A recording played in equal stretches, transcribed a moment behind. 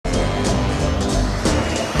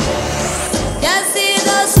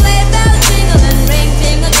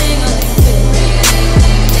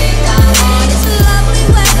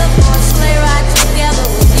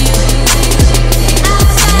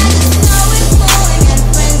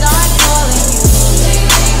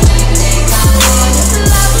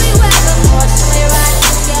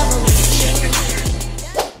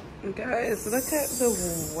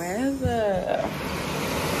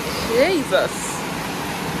Jesus.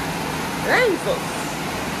 Jesus.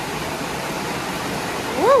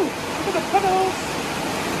 Woo! Look at the puddles.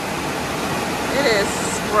 It is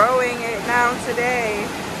growing it down today.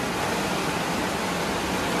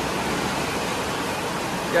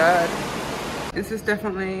 God. This is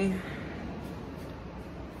definitely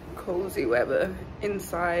cozy weather.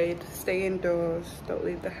 Inside, stay indoors, don't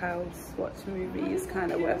leave the house, watch movies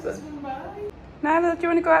kind of weather. Nyla, do you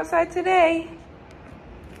want to go outside today?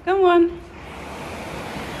 Come on.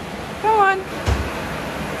 Come on.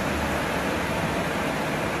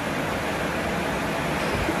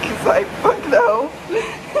 He's like, fuck no.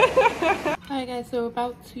 Hi guys, so we're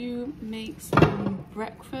about to make some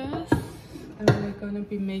breakfast. And we're going to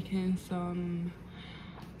be making some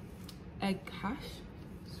egg hash.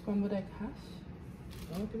 Scrambled egg hash.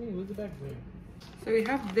 Oh, look at me, what's the back there? So we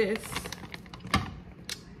have this.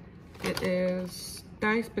 It is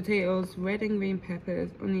diced potatoes, red and green peppers,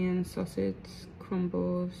 onion, sausage,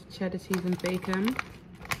 crumbles, cheddar cheese and bacon.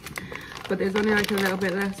 But there's only like a little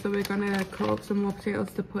bit left, so we're gonna cut up some more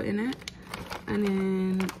potatoes to put in it. And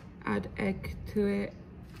then add egg to it.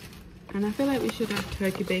 And I feel like we should add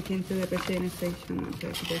turkey bacon to it, but Shayna says she doesn't want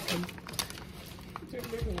turkey bacon. Turkey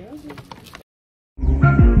bacon, yeah.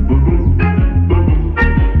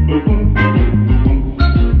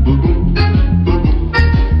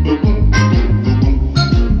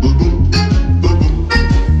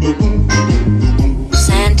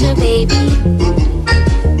 Santa baby,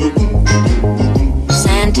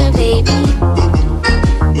 Santa baby,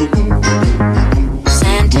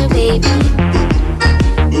 Santa baby,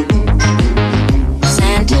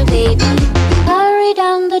 Santa baby, hurry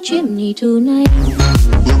down the chimney tonight.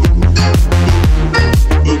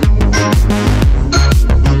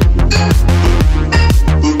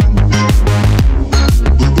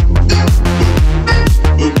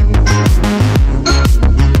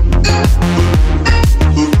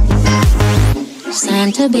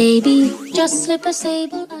 Santa baby, just slip a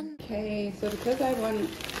sable on. Okay, so because I want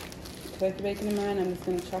turkey bacon in mine, I'm just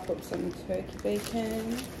gonna chop up some turkey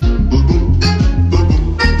bacon.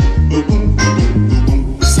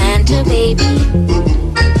 Santa baby,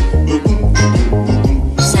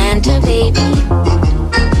 Santa baby,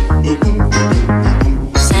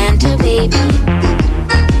 Santa baby,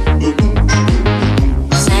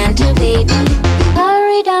 Santa baby,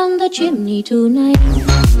 hurry down the chimney tonight.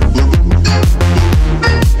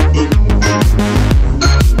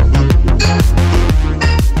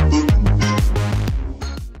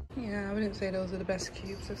 Those are the best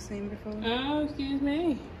cubes I've seen before. Oh, excuse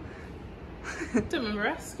me. Don't remember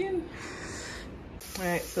asking.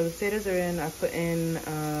 Alright, so the potatoes are in. I put in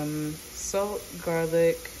salt,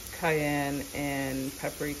 garlic, cayenne, and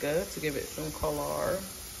paprika to give it some color.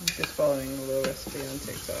 I'm just following a little recipe on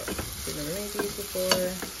TikTok. We've never made these before.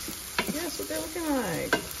 Yeah, that's what they're looking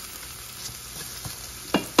like.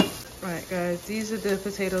 Right, guys, these are the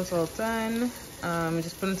potatoes all done.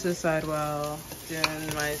 Just put them to the side while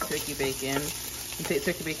doing my turkey bacon. And take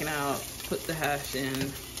turkey bacon out, put the hash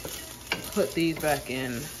in, put these back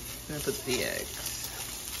in, and then put the eggs.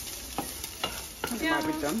 Yeah. Might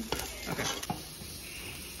be done. Okay.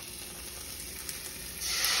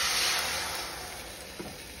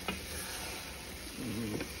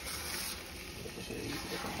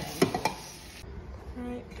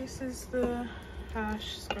 Alright, this is the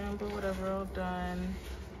hash, scramble, whatever, all done.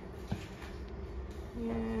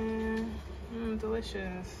 Yeah,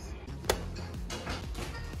 delicious.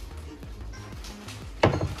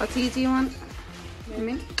 What tea do you want? Yeah.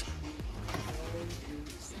 Me?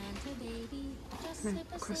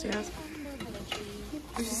 Cross your eyes.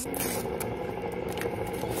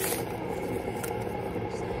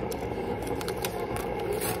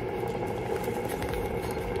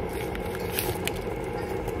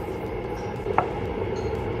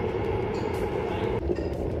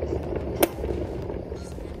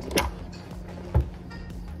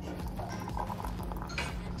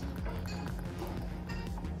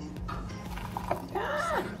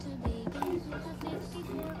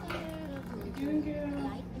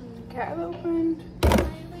 Cat opened.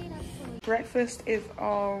 Breakfast is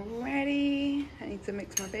all ready. I need to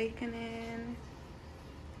mix my bacon in.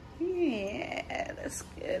 Yeah, that's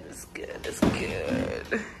good, that's good, that's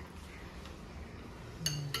good.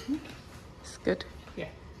 It's good? Yeah.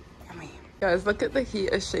 Yummy. Guys, look at the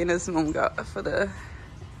heater Shayna's mom got for the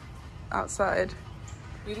outside.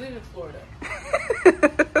 We live in Florida.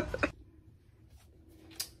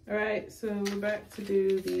 All right, so we're back to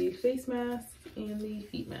do the face mask and the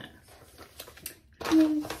feet mask.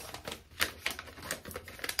 Yes.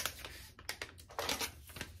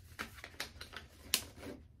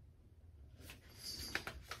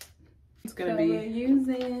 gonna so be. we're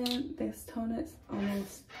using this toner. It's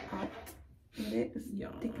almost out. It is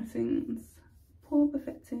Dickinson's Pore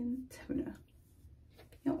Perfecting Toner.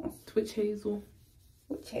 Yes. Twitch Hazel.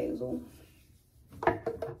 Witch Hazel.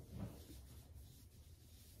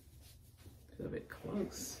 Feel a bit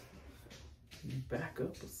close. Back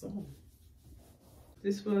up a song.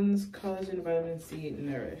 This one's Collagen Vitamin C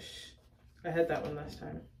Nourish. I had that one last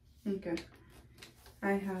time. Okay.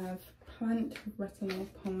 I have Plant Retinol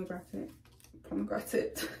Pomegranate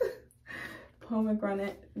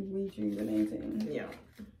Rejuvenating. Yeah.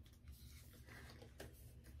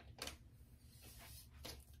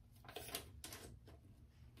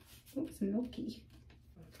 Oh, it's milky.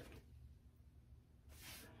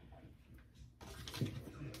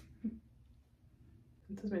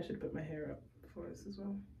 Sometimes I should put my hair up for this as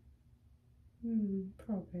well.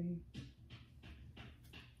 Probably.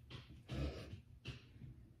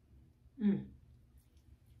 You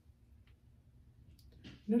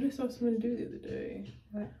know what I saw someone do the other day?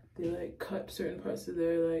 What? They like cut certain parts of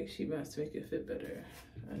their like sheet mask to make it fit better.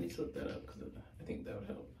 I need to look that up because I think that would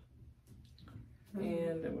help.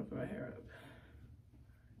 And I'm gonna put my hair up.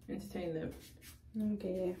 Entertain them.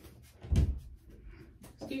 Okay.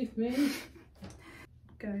 Excuse me.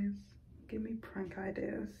 Guys, give me prank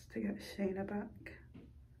ideas to get Shayna back.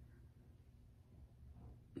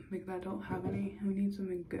 Because I don't have any. We need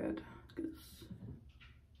something good. Because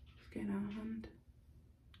it's getting out of hand.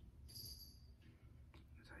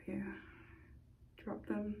 So yeah. Drop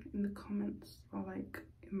them in the comments or like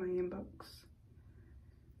in my inbox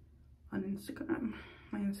on Instagram.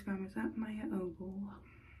 My Instagram is at miyaxshayna.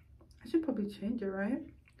 I should probably change it, right?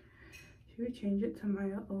 Should we change it to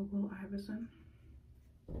miyaxshayna?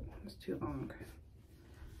 It's too long.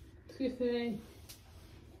 Excuse me.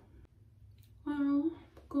 Wow,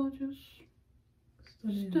 gorgeous.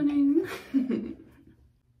 Stunning. Stunning.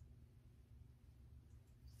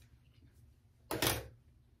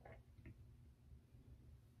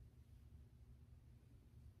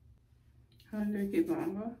 How long do I keep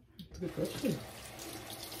on? That's a good question.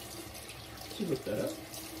 Did you look that up?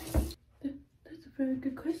 That's a very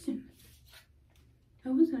good question. I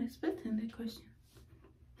wasn't expecting that question.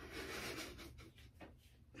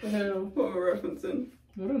 The hell? What am I referencing?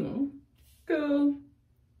 I don't know. Go.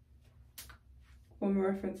 What am I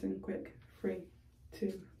referencing? Quick. 3,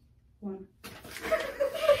 2, 1.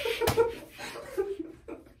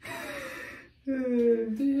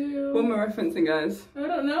 What am I referencing, guys? I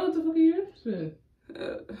don't know. What the fuck are you referencing?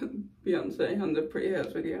 Beyonce on the Pretty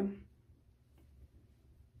Hairs video.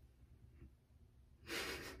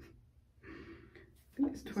 I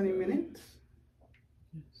think it's 20 minutes.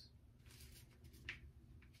 Yes.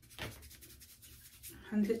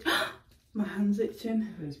 Hands itch. My hand's itching.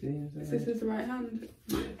 Lesbians. This is the right hand.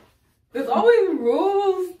 Yeah. There's always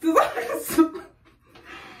rules.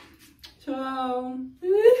 Ciao.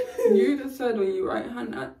 You just said when you right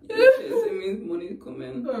hand at itches, it means money's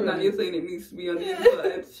coming. Right. Now you're saying it needs to be on the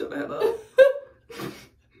inside. Shut the hell up.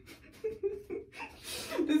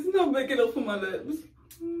 This is not big enough for my lips.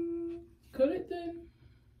 Cut it then.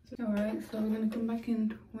 Alright, so we're gonna come back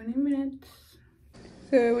in 20 minutes.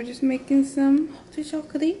 So we're just making some hot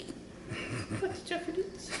chocolate. Hot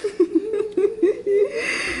chocolate.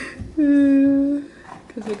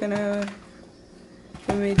 Because we're gonna,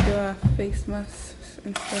 when we do our face masks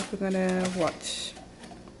and stuff, we're gonna watch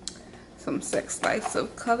some sex lives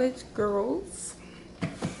of college girls.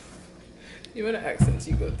 The amount of accents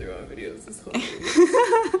you go through on videos is hilarious.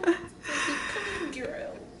 College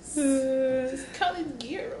girls. Just college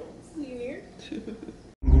girls, you know?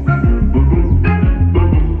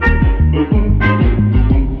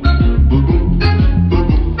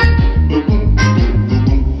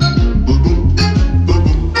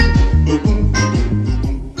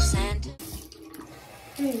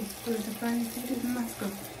 Hey, so we're trying to take this mask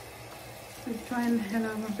off. It's trying the hell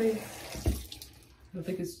out of my face. I don't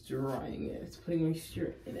think it's drying it, it's putting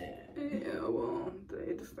moisture in it. Yeah, well,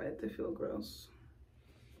 they decided to feel gross.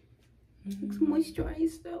 It's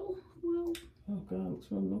moisturized though. Well. Oh god,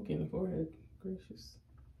 looks real milky in the forehead. Gracious.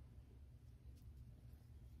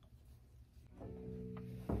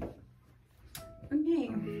 Okay.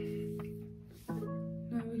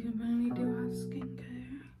 Now we can finally do our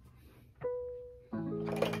skincare. Why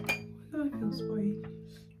do I feel spoiled?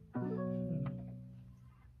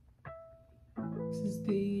 This is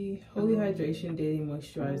the Holy Hydration Daily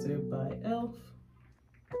Moisturizer by ELF.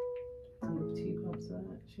 Tea helps that.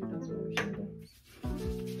 She does whatever she does.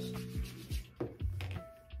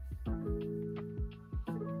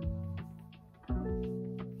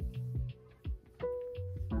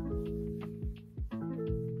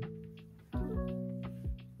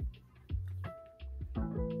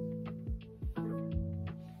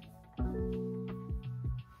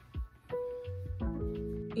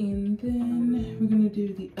 And then we're gonna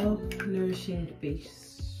do the e.l.f. Nourishing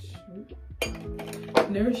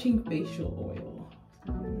Facial Oil.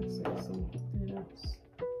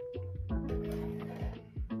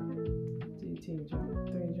 Do 3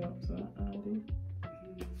 drops of ID.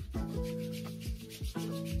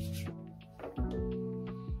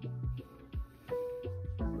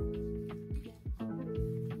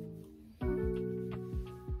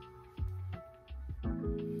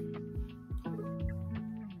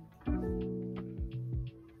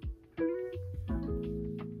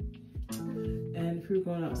 And if we were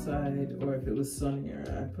going outside or if it was sunnier,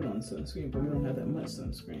 I'd put on sunscreen, but we don't have that much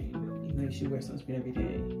sunscreen. Even though you should wear sunscreen every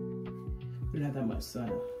day. We don't have that much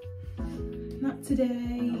sun. Not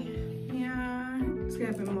today. Yeah, let's get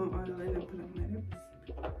a bit more oil in and put on my lips.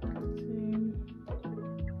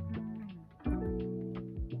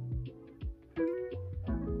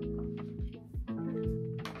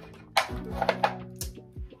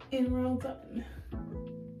 And we're all done.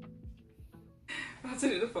 I have to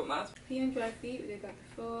do the foot mask. Clean and dry feet, we did that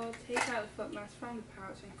before. Take out the foot mask from the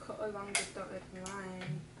pouch and cut along the dotted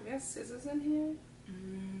line. Do we have scissors in here?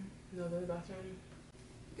 No, the bathroom.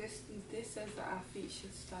 This says that our feet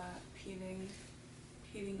should start peeling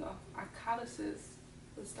off. Our calluses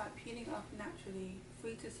will start peeling off naturally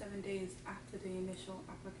 3 to 7 days after the initial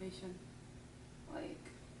application.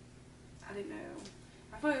 Like, I didn't know.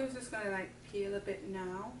 I thought it was just gonna like peel a bit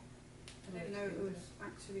now. I didn't know it was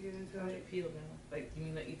actually going to like peel now. Like you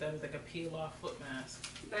mean like you thought it was like a peel off foot mask?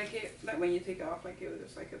 Like when you take it off, like it was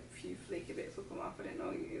just like a few flaky bits will come off. I didn't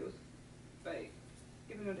know it was like,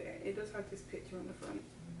 even though it does have this picture on the front.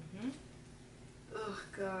 Oh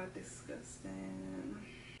god, disgusting.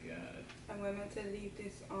 God. And we're meant to leave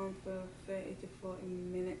this on for 30 to 40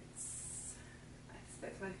 minutes. I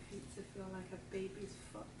expect my feet to feel like a baby's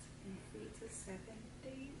foot in 3 to 7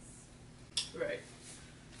 days. Right.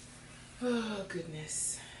 Oh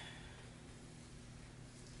goodness.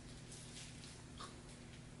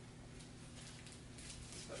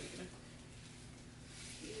 How are you gonna?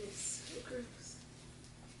 Yes, so gross.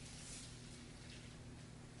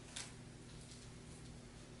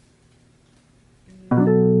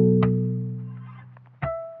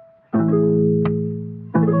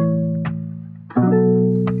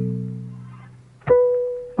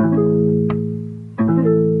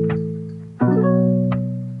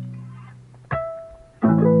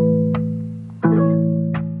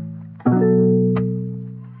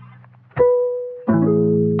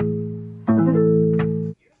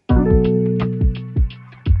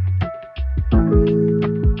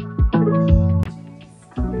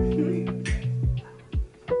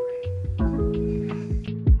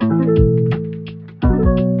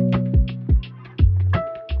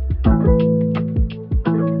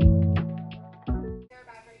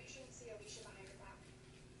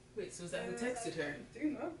 Wait, so is that who texted her?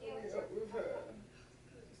 Do not worry up with her.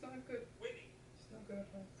 It's not good. It's not good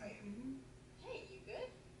for her. Hey, you good?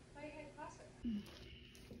 Why you had class with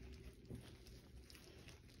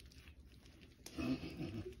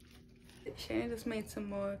Shayna just made some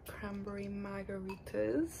more cranberry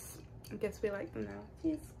margaritas. I guess we like them now.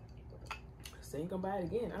 Cheers. So ain't gonna buy it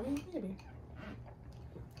again. I mean, maybe.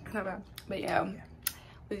 Not bad. But yeah,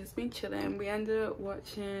 we just been chilling. We ended up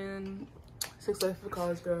watching 6 Life of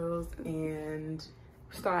College Girls and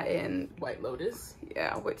starting White Lotus.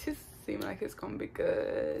 Yeah, which is seeming like it's gonna be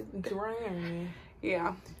good. Dry.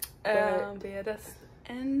 Yeah. But yeah, that's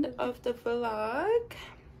the end of the vlog.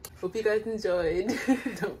 Hope you guys enjoyed.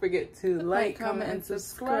 Don't forget to like, comment, and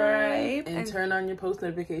subscribe. And turn on your post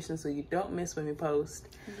notifications so you don't miss when we post.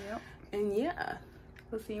 Yep. And yeah.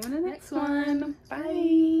 We'll see you in the next one. Bye.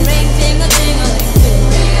 Ring, ding, a ding, a ding, ding.